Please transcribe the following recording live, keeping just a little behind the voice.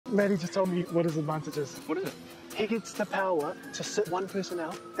Maddie just told me what his advantage is. What is it? He gets the power to sit one person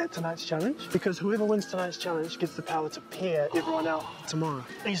out at tonight's challenge, because whoever wins tonight's challenge gets the power to pair everyone out tomorrow.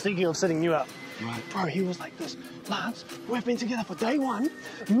 He's thinking of sitting you out. Right. Bro, he was like this, Lance, we've been together for day one,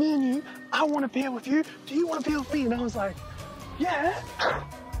 me and you, I want to pair with you, do you want to pair with me? And I was like, yeah.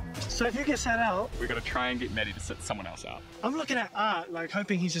 So if you get sat out, We're gonna try and get Maddie to sit someone else out. I'm looking at Art, like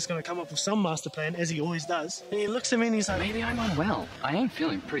hoping he's just gonna come up with some master plan, as he always does. And he looks at me and he's like, Maybe I'm unwell. I am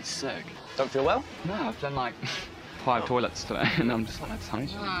feeling pretty sick. Don't feel well? No, I've done like 5 toilets today, and I'm just like, honey.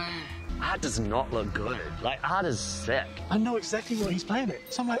 Art does not look good. Like, Art is sick. I know exactly what he's playing at.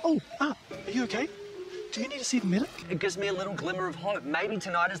 So I'm like, oh, Art, are you okay? Do you need to see the medic? It gives me a little glimmer of hope. Maybe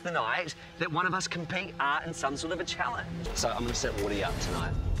tonight is the night that one of us can beat Art in some sort of a challenge. So I'm gonna set Woody up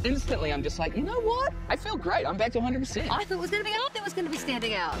tonight. Instantly, I'm just like, you know what? I feel great. I'm back to 100%. I thought it was going to be Art that was going to be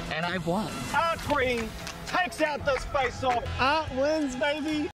standing out. And I've won. Art Queen takes out this face off. Art wins, baby.